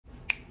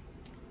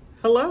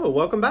Hello,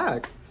 welcome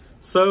back.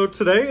 So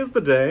today is the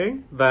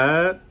day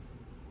that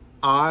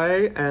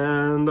I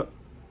and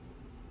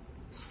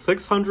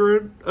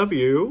 600 of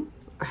you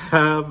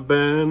have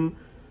been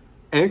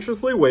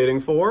anxiously waiting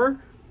for.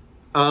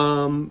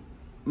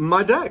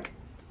 My deck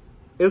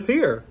is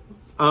here.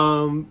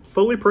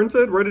 Fully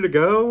printed, ready to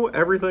go.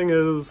 Everything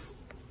is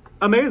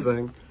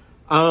amazing.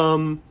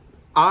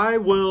 I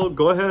will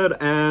go ahead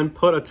and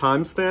put a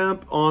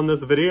timestamp on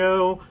this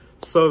video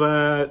so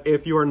that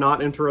if you are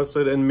not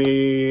interested in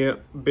me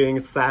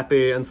being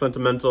sappy and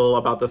sentimental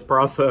about this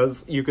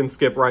process, you can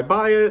skip right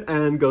by it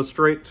and go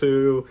straight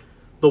to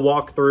the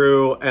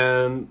walkthrough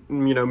and,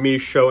 me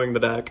showing the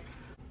deck.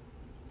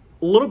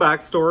 A little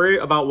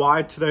backstory about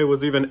why today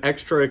was even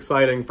extra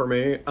exciting for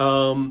me.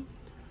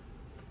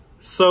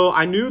 So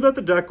I knew that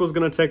the deck was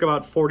going to take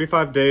about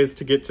 45 days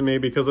to get to me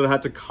because it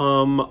had to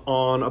come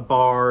on a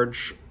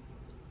barge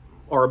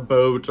or a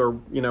boat or,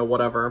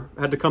 whatever.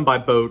 It had to come by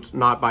boat,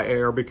 not by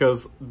air,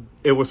 because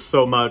it was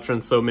so much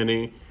and so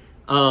many.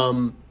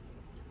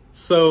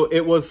 So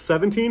it was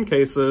 17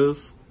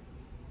 cases.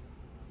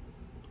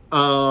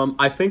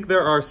 I think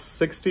there are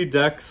 60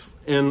 decks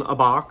in a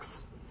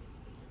box.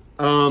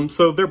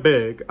 So they're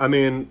big. I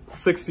mean,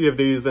 60 of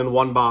these in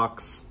one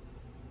box.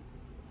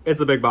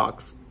 It's a big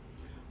box.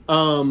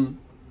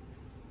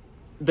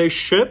 They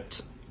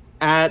shipped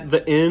at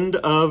the end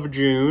of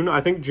June.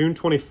 I think June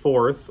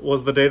 24th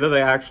was the day that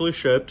they actually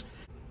shipped.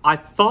 I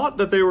thought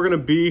that they were going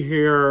to be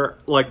here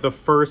like the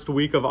first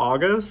week of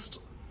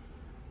August.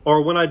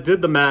 Or when I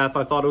did the math,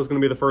 I thought it was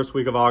going to be the first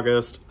week of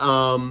August.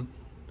 Then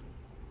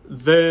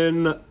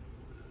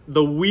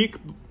the week,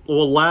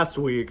 last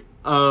week,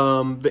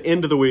 the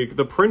end of the week,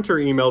 the printer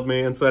emailed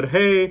me and said,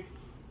 hey,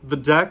 the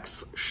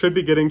decks should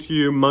be getting to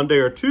you Monday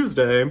or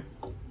Tuesday.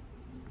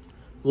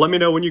 Let me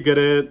know when you get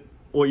it,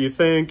 what you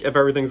think, if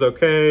everything's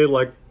okay,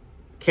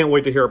 can't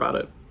wait to hear about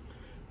it.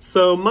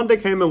 So Monday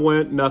came and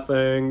went,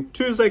 nothing.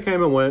 Tuesday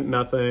came and went,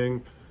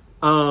 nothing.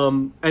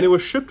 And it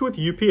was shipped with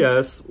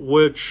UPS,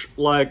 which,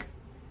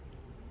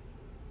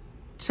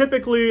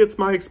 typically it's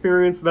my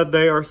experience that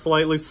they are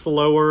slightly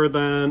slower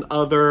than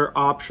other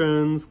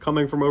options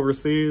coming from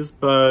overseas,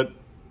 but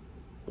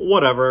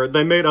whatever.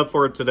 They made up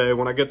for it today.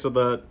 When I get to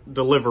the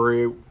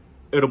delivery,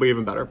 it'll be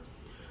even better.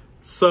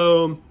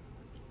 So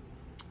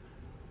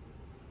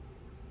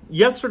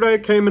yesterday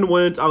came and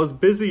went. I was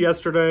busy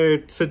yesterday.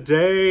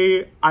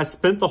 Today, I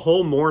spent the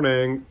whole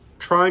morning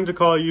trying to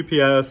call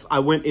UPS. I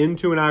went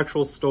into an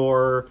actual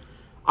store.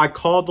 I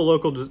called the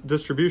local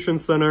distribution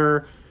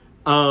center.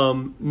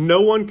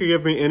 No one could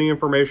give me any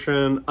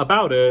information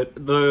about it.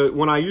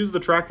 When I used the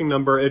tracking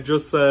number, it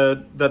just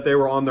said that they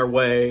were on their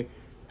way,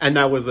 and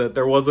that was it.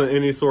 There wasn't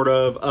any sort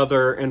of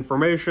other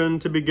information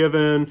to be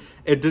given.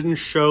 It didn't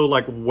show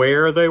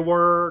where they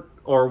were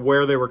or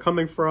where they were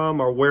coming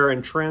from or where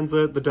in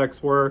transit the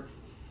decks were.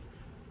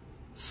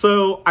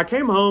 So I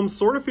came home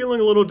sort of feeling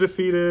a little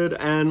defeated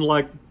and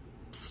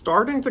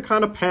starting to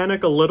kind of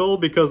panic a little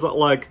because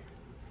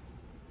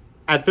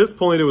at this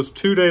point it was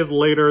 2 days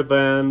later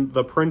than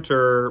the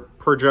printer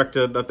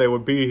projected that they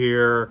would be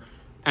here.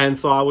 And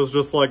so I was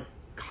just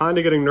kind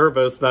of getting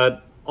nervous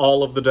that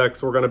all of the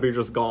decks were going to be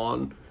just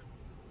gone.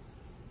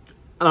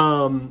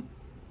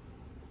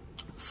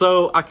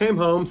 So I came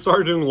home,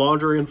 started doing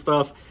laundry and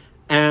stuff,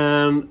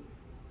 and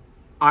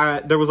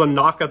there was a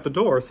knock at the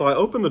door. So I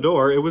opened the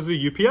door. It was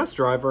the UPS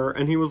driver,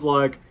 and he was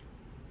like,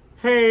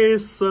 hey,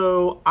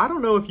 so I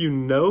don't know if you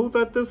know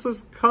that this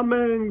is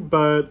coming,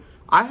 but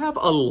I have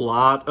a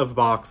lot of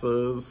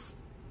boxes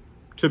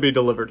to be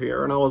delivered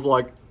here. And I was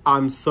like,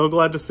 I'm so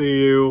glad to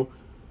see you.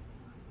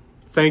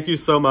 Thank you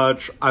so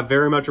much. I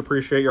very much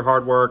appreciate your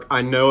hard work.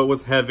 I know it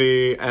was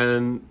heavy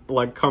and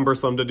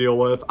cumbersome to deal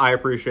with. I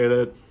appreciate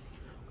it.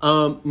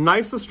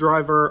 Nicest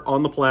driver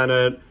on the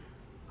planet.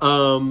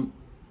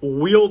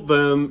 Wheeled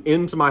them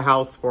into my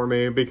house for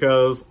me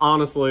because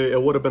honestly,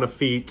 it would have been a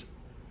feat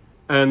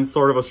and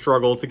sort of a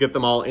struggle to get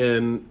them all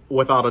in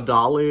without a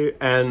dolly.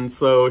 And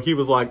so he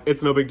was like,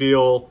 it's no big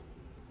deal.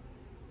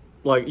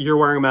 You're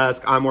wearing a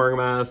mask, I'm wearing a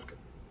mask.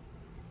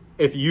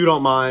 If you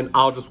don't mind,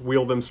 I'll just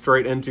wheel them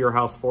straight into your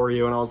house for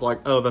you. And I was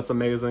like, oh, that's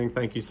amazing.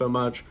 Thank you so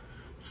much.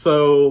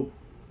 So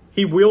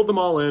he wheeled them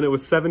all in. It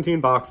was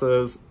 17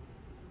 boxes.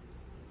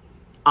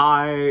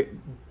 I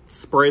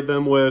sprayed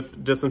them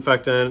with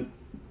disinfectant,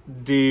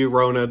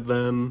 de-roned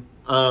them.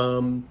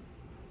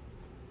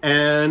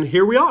 And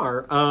here we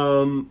are.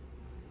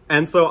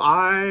 And so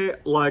I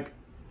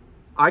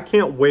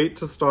can't wait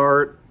to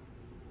start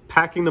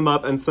packing them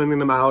up and sending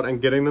them out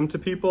and getting them to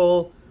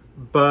people.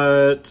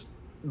 But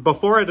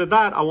before I did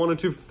that, I wanted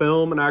to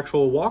film an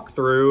actual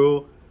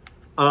walkthrough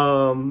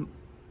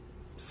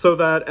so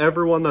that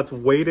everyone that's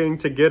waiting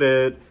to get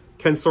it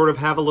can sort of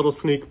have a little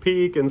sneak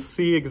peek and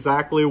see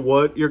exactly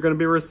what you're going to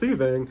be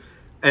receiving.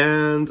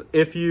 And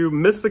if you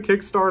missed the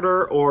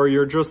Kickstarter or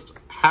you're just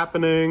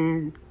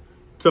happening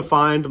to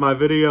find my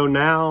video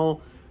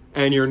now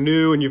and you're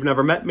new and you've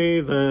never met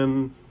me,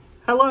 then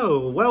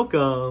hello,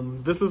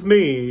 welcome. This is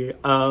me.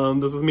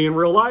 This is me in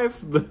real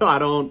life.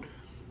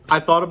 I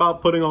thought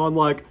about putting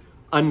on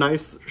a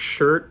nice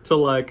shirt to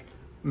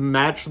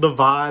match the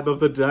vibe of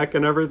the deck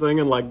and everything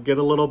and like get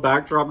a little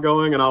backdrop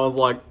going. And I was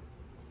like,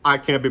 I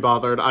can't be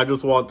bothered. I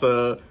just want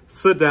to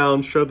sit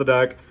down, show the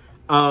deck.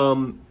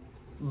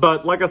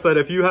 But like I said,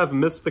 if you have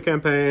missed the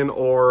campaign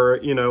or,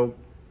 you know,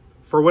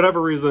 for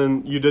whatever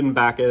reason you didn't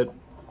back it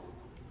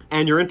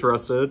and you're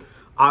interested,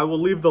 I will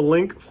leave the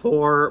link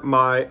for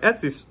my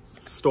Etsy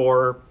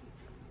store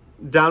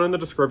down in the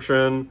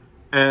description,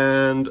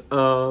 and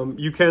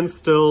you can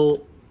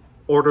still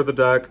order the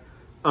deck.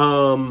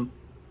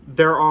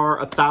 There are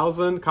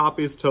 1,000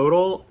 copies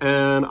total,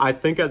 and I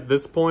think at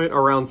this point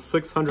around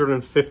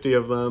 650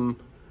 of them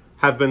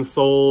have been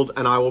sold,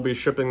 and I will be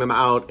shipping them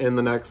out in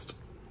the next,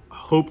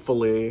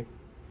 hopefully,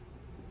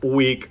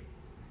 week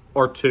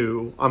or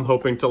two. I'm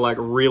hoping to like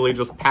really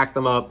just pack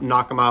them up,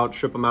 knock them out,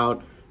 ship them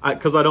out,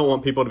 because I don't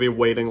want people to be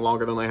waiting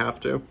longer than they have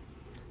to.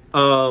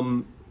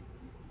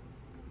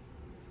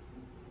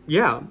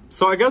 Yeah,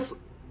 so I guess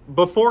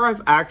before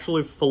I've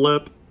actually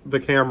flip the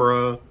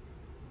camera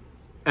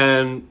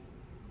and,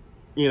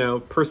 you know,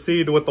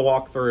 proceed with the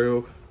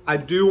walkthrough, I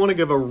do want to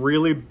give a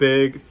really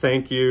big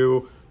thank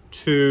you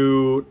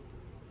to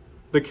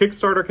the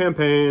Kickstarter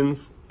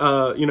campaigns,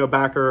 you know,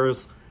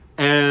 backers,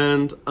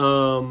 and,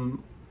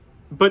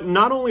 but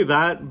not only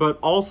that, but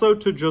also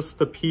to just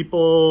the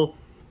people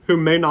who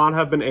may not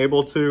have been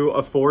able to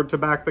afford to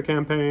back the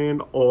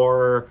campaign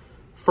or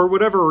for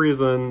whatever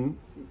reason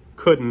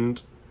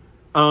couldn't,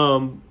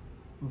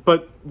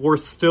 but were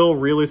still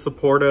really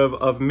supportive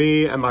of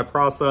me and my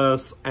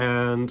process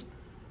and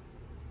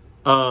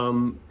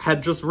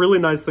had just really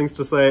nice things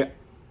to say.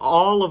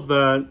 All of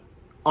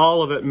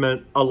it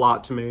meant a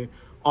lot to me.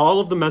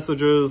 All of the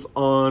messages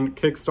on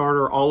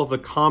Kickstarter, all of the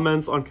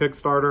comments on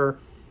Kickstarter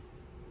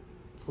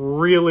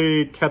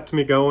really kept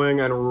me going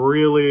and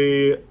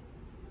really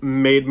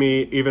made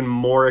me even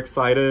more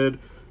excited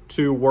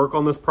to work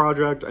on this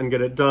project and get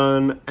it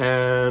done.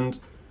 And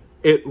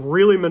it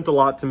really meant a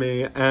lot to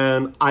me.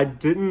 And I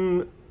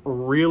didn't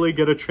really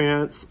get a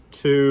chance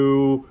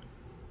to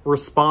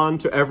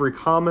respond to every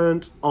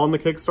comment on the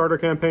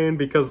Kickstarter campaign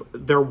because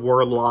there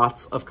were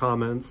lots of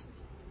comments.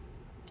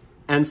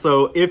 And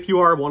so if you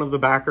are one of the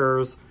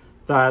backers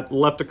that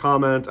left a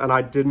comment and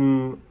I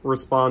didn't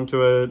respond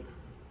to it,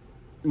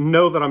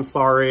 know that I'm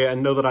sorry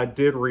and know that I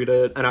did read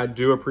it and I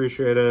do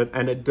appreciate it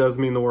and it does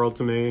mean the world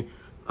to me.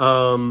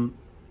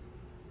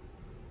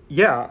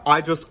 Yeah,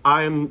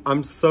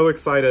 I'm so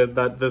excited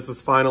that this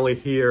is finally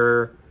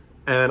here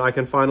and I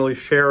can finally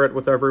share it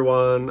with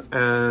everyone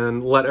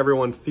and let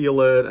everyone feel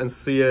it and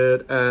see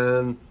it.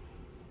 And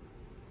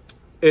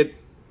it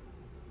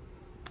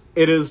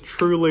is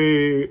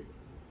truly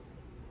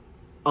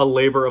a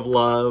labor of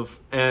love,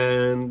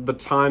 and the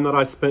time that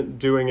I spent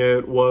doing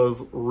it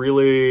was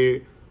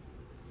really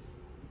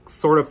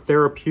sort of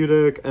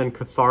therapeutic and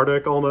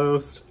cathartic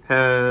almost,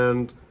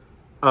 and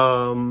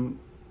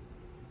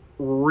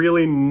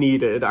really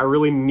needed. I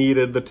really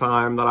needed the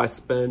time that I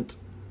spent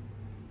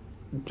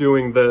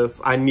doing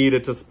this. I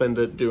needed to spend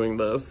it doing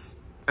this,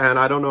 and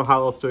I don't know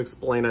how else to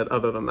explain it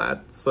other than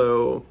that.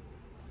 So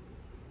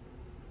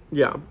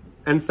yeah,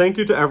 and thank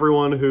you to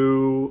everyone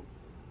who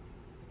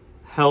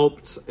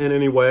helped in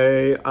any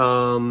way.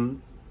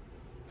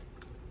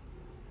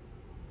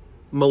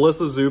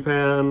 Melissa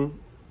Zupan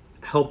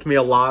helped me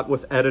a lot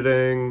with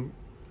editing,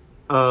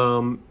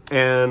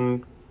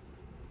 and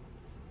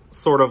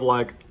sort of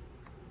like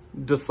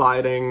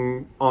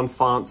deciding on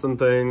fonts and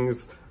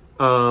things.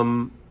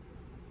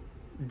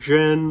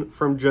 Jen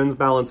from Jen's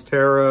Balanced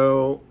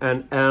Tarot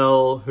and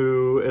Elle,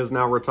 who is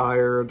now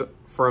retired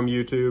from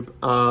YouTube,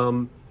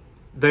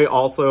 they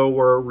also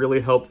were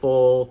really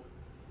helpful.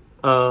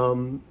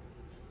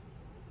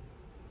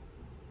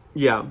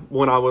 Yeah,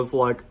 when I was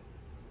like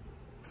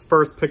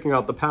first picking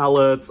out the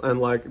palettes and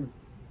like,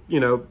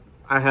 you know,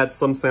 I had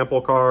some sample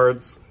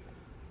cards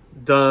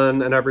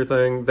done and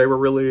everything. They were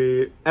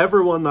really,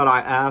 everyone that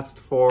I asked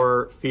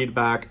for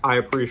feedback, I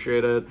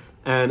appreciated.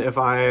 And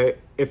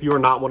if you are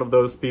not one of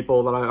those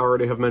people that I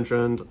already have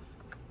mentioned,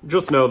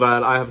 just know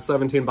that I have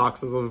 17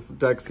 boxes of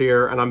decks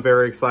here and I'm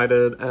very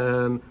excited,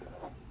 and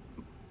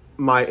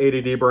my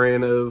ADD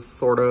brain is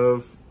sort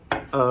of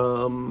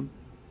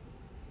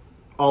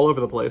all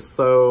over the place.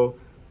 So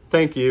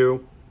thank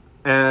you.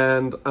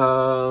 And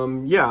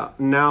yeah,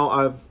 now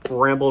I've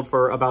rambled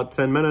for about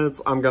 10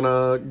 minutes. I'm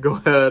gonna go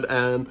ahead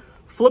and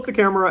flip the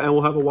camera and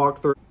we'll have a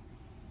walkthrough.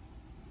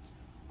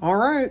 All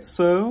right,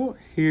 so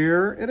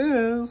here it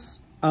is.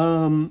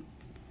 The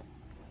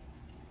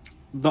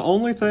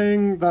only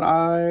thing that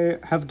I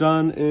have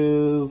done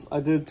is I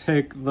did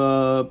take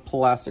the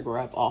plastic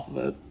wrap off of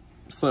it.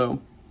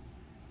 So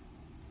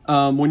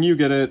when you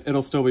get it,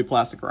 it'll still be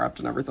plastic wrapped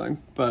and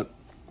everything, but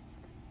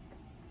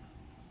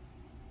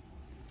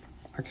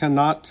I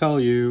cannot tell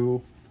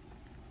you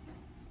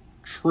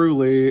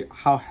truly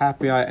how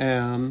happy I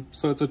am.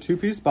 So it's a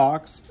 2-piece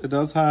box. It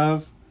does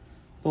have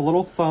the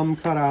little thumb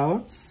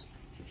cutouts.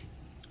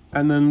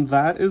 And then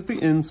that is the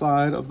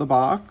inside of the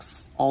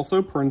box,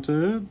 also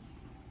printed,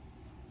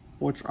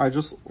 which I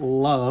just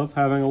love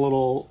having a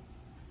little,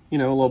 you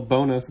know, a little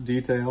bonus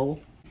detail.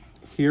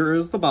 Here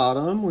is the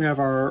bottom. We have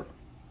our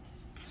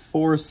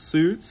 4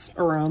 suits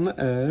around the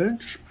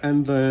edge,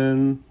 and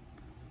then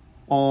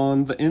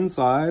on the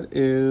inside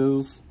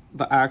is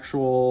the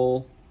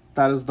actual,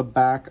 that is the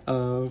back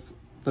of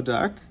the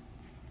deck.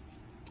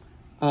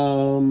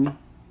 And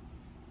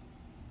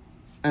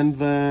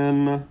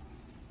then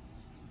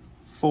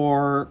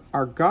for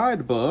our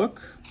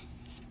guidebook,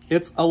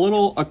 it's a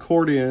little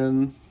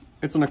accordion,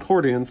 it's an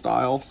accordion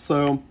style,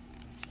 so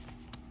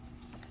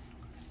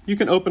you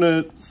can open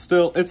it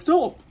still, it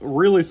still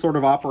really sort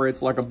of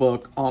operates like a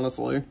book,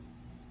 honestly.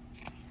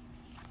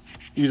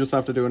 You just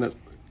have to do it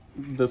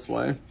this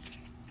way.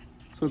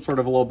 So it's sort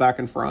of a little back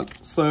and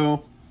front.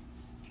 So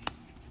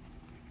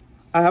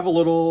I have a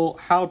little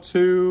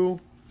how-to,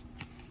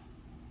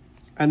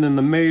 and then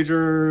the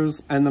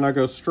majors, and then I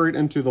go straight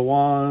into the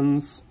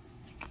wands,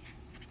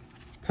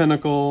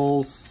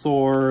 pinnacles,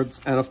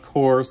 swords, and of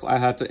course I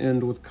had to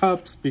end with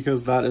cups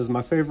because that is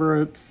my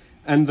favorite.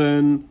 And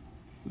then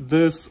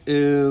this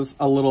is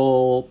a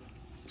little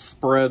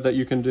spread that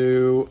you can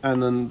do,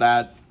 and then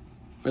that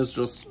is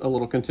just a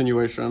little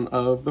continuation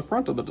of the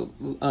front of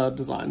the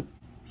design.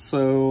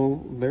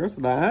 So there's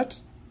that.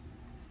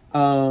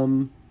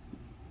 I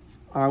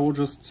will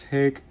just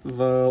take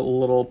the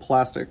little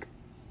plastic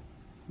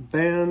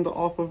band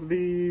off of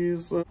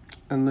these,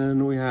 and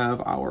then we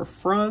have our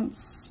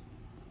fronts,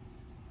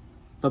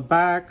 the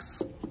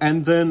backs,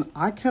 and then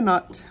I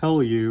cannot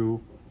tell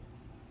you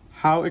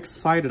how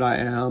excited I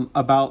am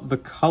about the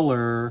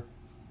color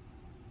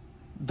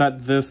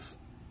that this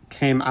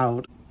came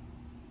out.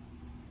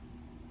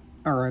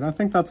 All right, I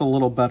think that's a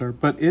little better,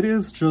 but it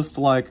is just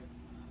like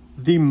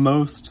the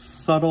most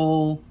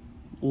subtle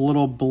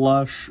little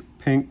blush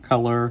pink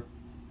color.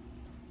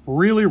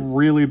 Really,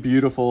 really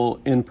beautiful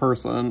in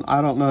person.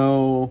 I don't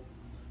know,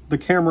 the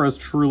camera is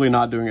truly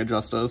not doing it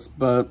justice,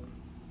 but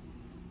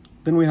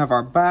then we have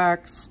our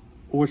backs,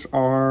 which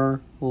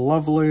are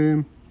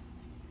lovely.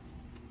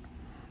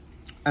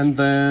 And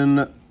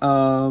then,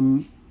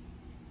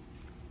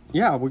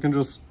 yeah, we can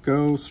just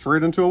go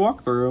straight into a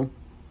walkthrough.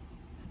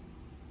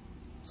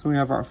 So we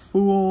have our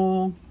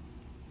Fool,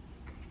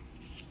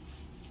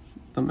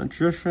 the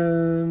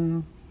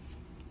Magician,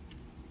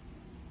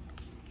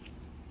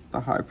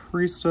 the High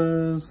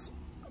Priestess.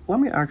 Let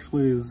me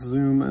actually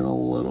zoom in a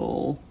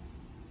little,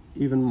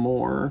 even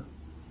more,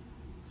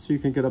 so you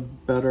can get a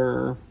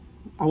better,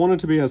 I want it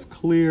to be as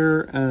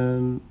clear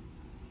and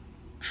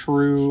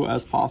true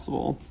as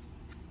possible.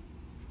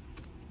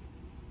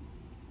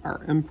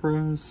 Our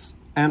Empress,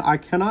 and I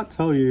cannot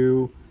tell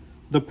you,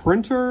 the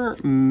printer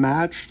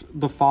matched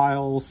the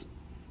files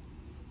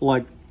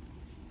like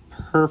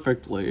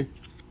perfectly.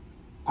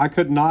 I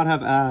could not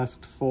have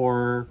asked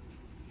for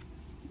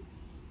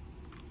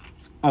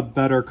a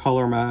better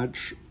color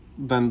match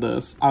than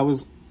this. I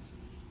was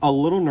a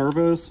little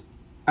nervous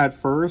at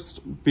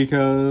first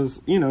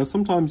because, you know,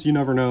 sometimes you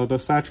never know. The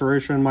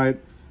saturation might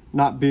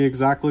not be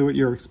exactly what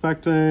you're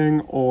expecting,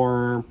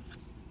 or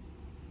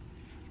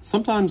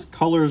sometimes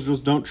colors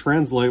just don't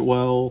translate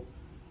well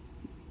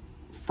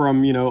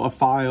from, you know, a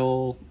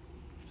file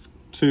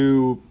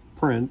to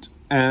print.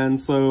 And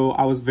so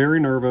I was very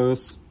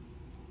nervous,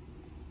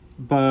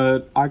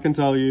 but I can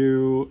tell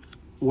you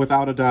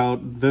without a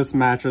doubt, this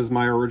matches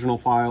my original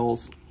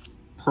files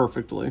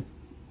perfectly.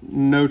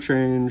 No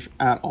change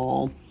at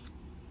all.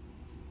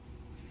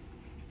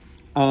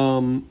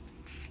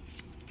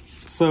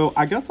 So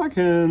I guess I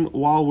can,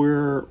 while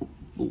we're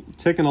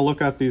taking a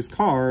look at these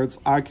cards,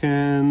 I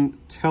can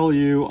tell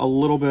you a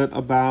little bit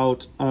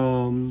about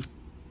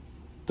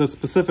the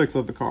specifics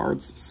of the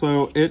cards.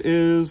 So it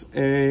is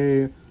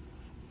a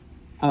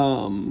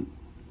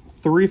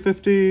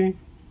 350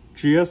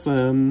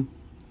 GSM.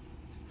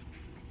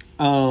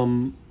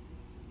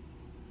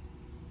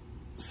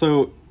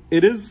 So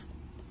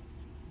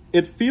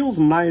it feels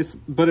nice,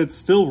 but it's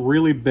still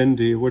really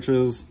bendy, which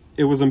is,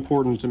 it was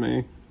important to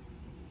me.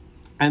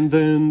 And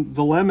then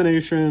the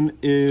lamination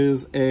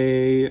is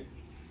a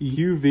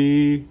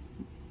UV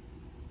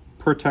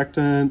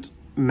protectant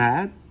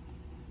matte.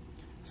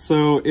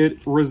 So it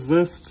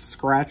resists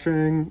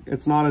scratching.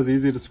 It's not as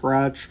easy to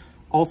scratch.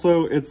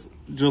 Also, it's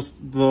just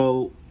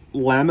the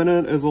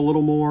laminate is a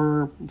little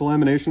more, the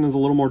lamination is a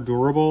little more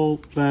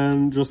durable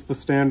than just the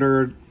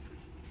standard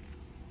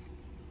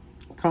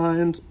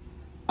kind.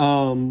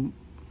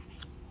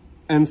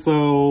 And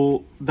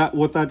so that,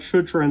 what that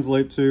should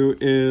translate to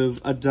is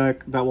a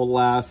deck that will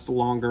last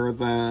longer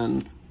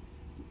than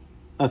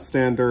a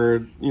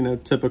standard, you know,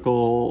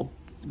 typical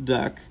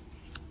deck.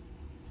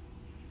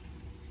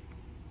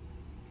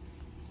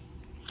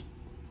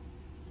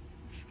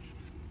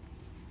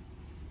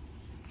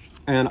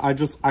 And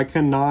I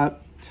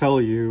cannot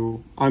tell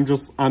you,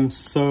 I'm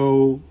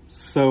so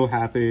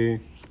happy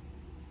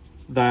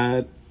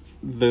that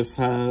this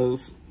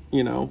has,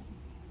 you know,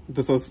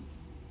 this has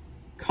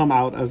come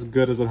out as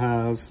good as it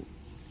has.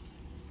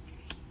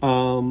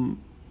 And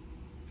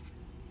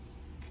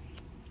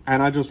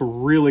I just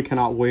really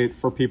cannot wait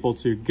for people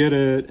to get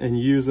it and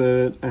use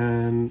it,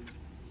 and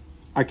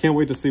I can't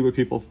wait to see what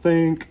people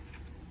think,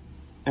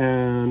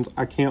 and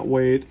I can't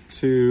wait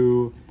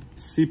to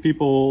see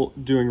people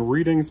doing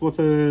readings with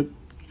it.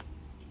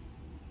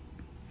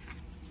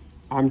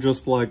 I'm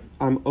just like,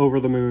 I'm over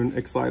the moon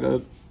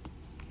excited.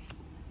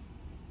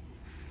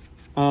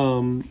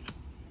 The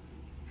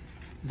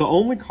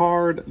only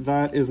card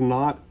that is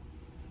not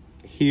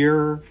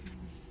here,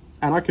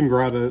 and I can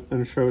grab it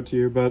and show it to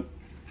you, but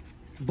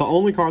the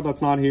only card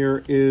that's not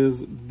here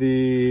is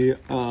the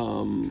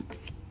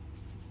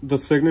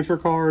signature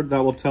card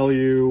that will tell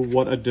you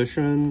what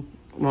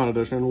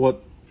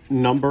what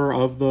number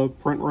of the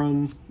print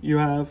run you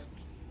have.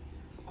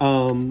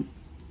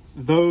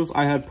 Those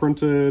I had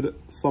printed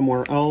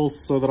somewhere else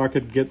so that I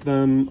could get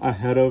them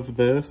ahead of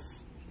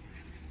this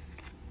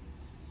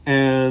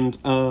and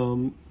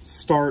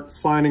start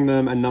signing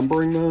them and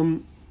numbering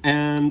them.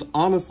 And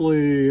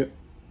honestly,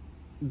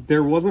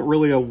 there wasn't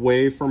really a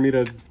way for me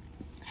to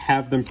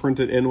have them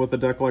printed in with a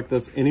deck like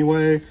this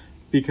anyway,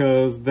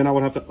 because then I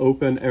would have to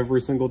open every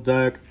single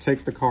deck,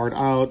 take the card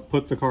out,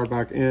 put the card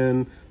back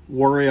in,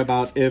 worry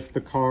about if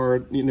the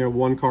card, you know,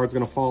 one card's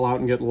going to fall out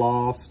and get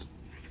lost.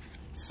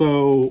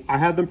 So I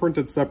had them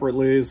printed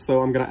separately,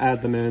 so I'm going to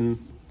add them in.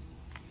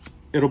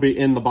 It'll be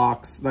in the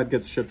box that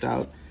gets shipped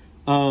out.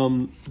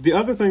 The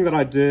other thing that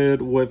I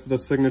did with the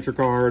signature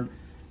card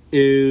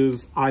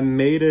is I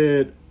made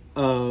it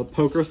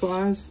poker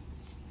size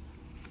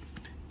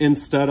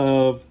instead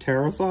of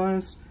tarot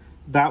size.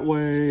 That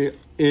way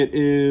it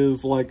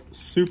is like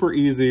super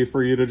easy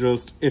for you to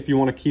just, if you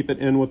want to keep it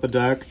in with the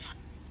deck,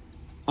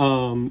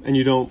 and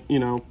you don't, you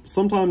know,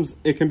 sometimes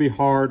it can be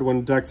hard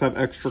when decks have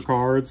extra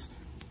cards.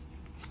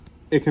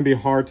 It can be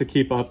hard to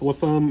keep up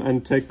with them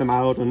and take them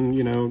out and,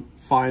 you know,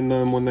 find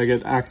them when they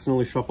get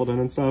accidentally shuffled in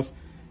and stuff.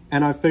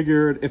 And I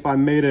figured if I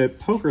made it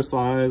poker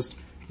sized,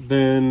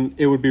 then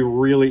it would be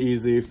really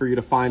easy for you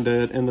to find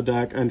it in the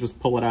deck and just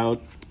pull it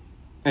out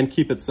and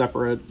keep it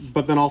separate,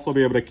 but then also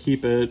be able to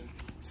keep it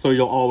so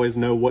you'll always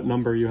know what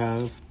number you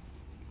have.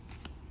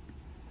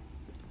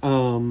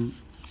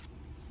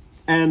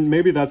 And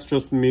maybe that's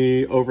just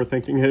me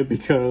overthinking it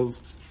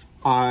because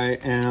I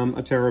am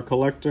a tarot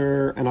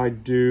collector and I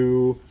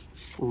do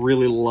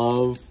really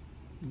love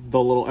the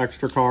little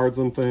extra cards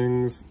and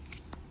things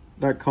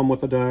that come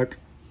with the deck.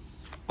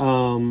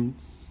 So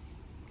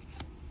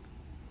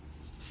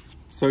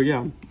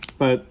yeah,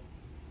 but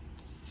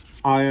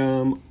I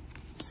am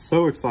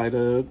so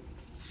excited.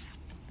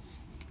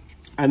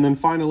 And then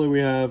finally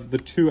we have the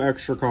 2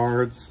 extra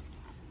cards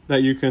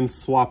that you can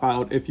swap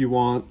out if you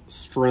want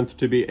Strength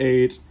to be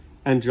 8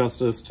 and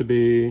Justice to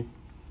be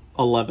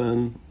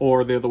 11,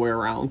 or the other way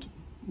around.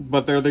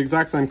 But they're the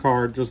exact same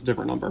card, just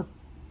different number.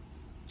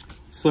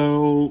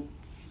 So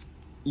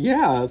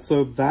yeah,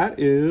 so that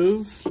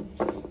is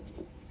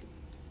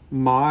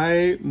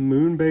my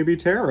Moon Baby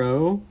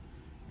Tarot,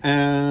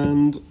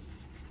 and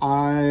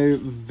I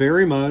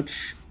very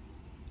much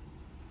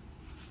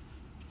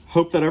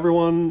hope that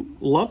everyone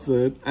loves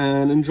it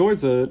and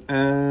enjoys it.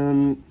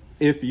 And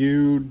if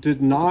you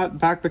did not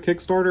back the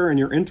Kickstarter and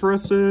you're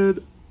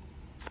interested,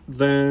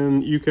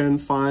 then you can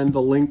find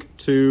the link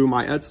to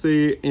my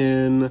Etsy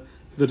in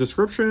the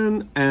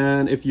description.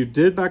 And if you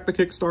did back the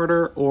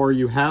Kickstarter or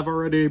you have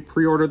already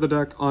pre-ordered the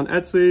deck on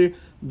Etsy,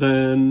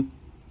 then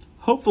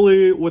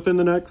hopefully within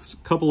the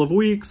next couple of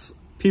weeks,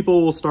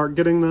 people will start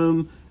getting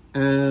them.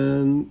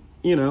 And,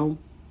 you know,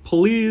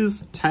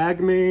 please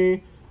tag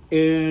me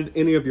in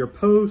any of your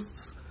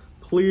posts.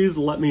 Please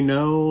let me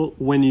know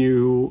when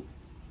you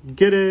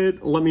get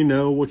it. Let me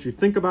know what you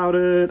think about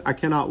it. I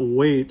cannot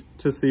wait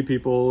to see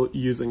people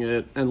using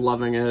it and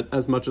loving it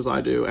as much as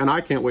I do. And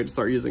I can't wait to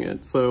start using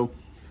it. So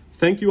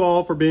thank you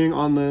all for being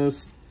on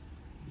this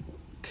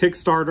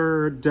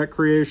Kickstarter deck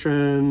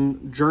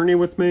creation journey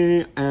with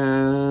me.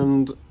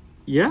 And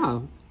yeah,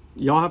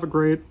 y'all have a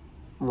great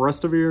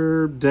rest of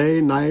your day,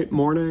 night,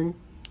 morning.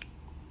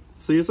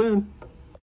 See you soon.